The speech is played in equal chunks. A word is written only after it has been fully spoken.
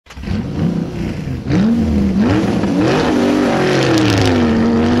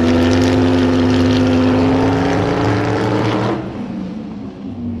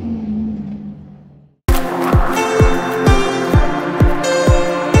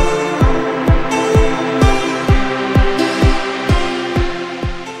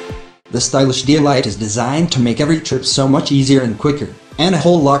The stylish D'elight is designed to make every trip so much easier and quicker, and a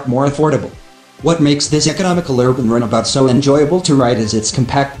whole lot more affordable. What makes this economical urban runabout so enjoyable to ride is its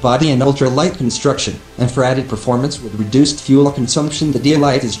compact body and ultra-light construction, and for added performance with reduced fuel consumption, the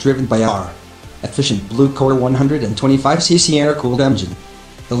D'elight is driven by our efficient Blue-Core 125cc air-cooled engine.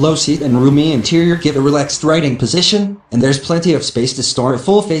 The low seat and roomy interior give a relaxed riding position, and there's plenty of space to store a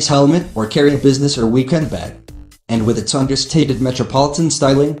full-face helmet or carry a business or weekend bag. And with its understated metropolitan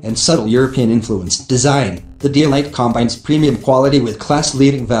styling and subtle European-influenced design, the D'elight combines premium quality with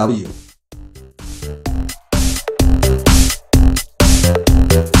class-leading value.